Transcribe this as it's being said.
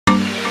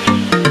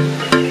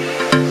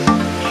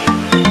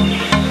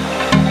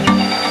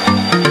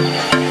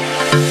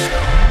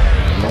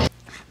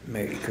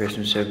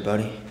Christmas,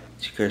 everybody.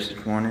 It's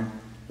Christmas morning.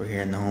 We're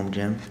here in the home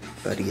gym,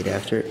 about to get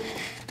after it.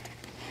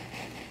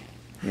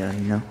 Yeah,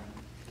 you know,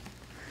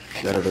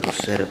 got a little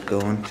setup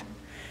going.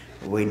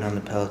 We're waiting on the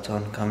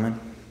Peloton coming.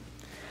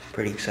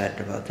 Pretty excited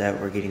about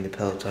that. We're getting the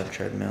Peloton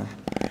treadmill.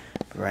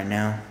 But right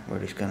now, we're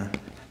just gonna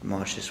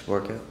demolish this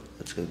workout.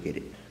 Let's go get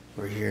it.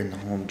 We're here in the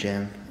home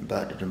gym,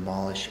 about to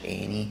demolish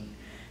Annie.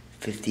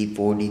 50,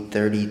 40,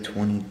 30,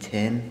 20,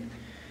 10.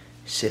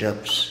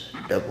 Sit-ups,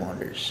 double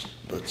unders.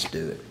 Let's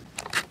do it.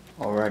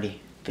 Alrighty,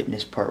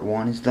 fitness part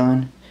 1 is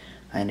done.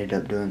 I ended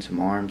up doing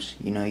some arms.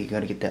 You know, you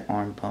gotta get that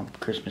arm pump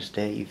Christmas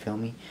Day, you feel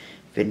me?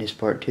 Fitness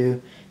part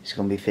 2 is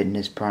gonna be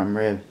fitness prime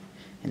rib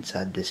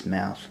inside this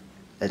mouth.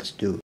 Let's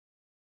do it.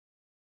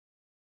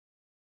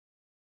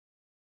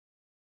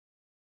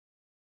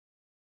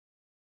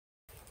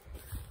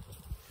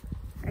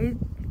 Hey.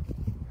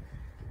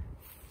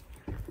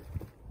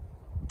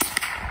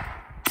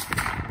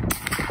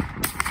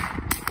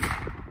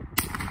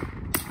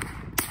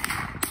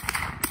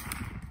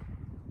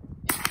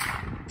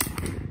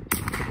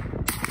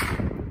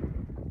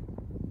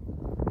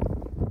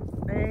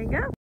 There you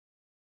go.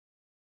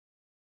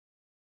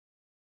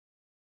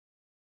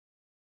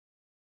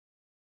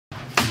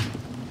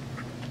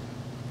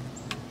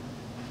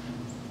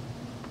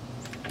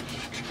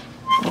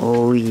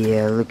 Oh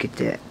yeah, look at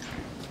that.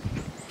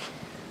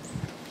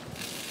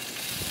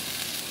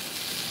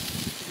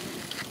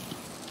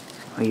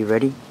 Are you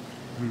ready?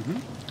 Mm-hmm.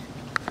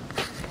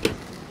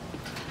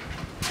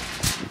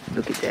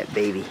 Look at that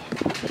baby.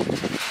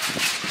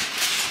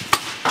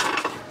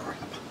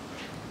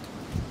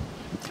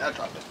 I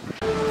dropped it.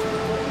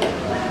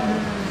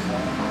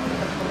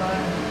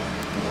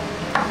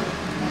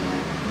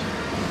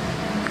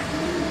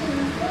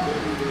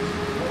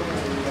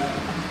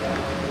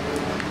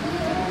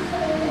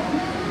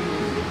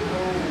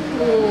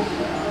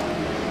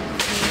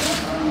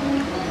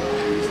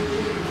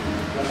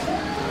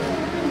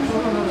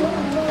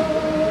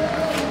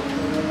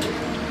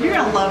 You're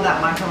gonna love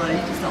that Michaela, you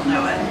just don't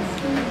know it.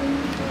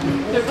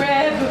 The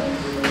rib.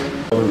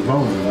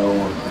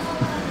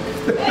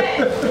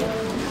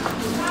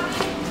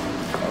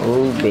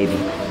 Oh baby.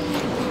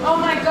 Oh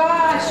my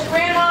gosh,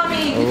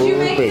 Grandmommy, did you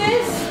make baby.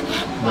 this?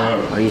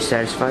 No. Are you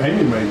satisfied?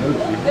 Amy made those.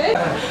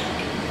 This?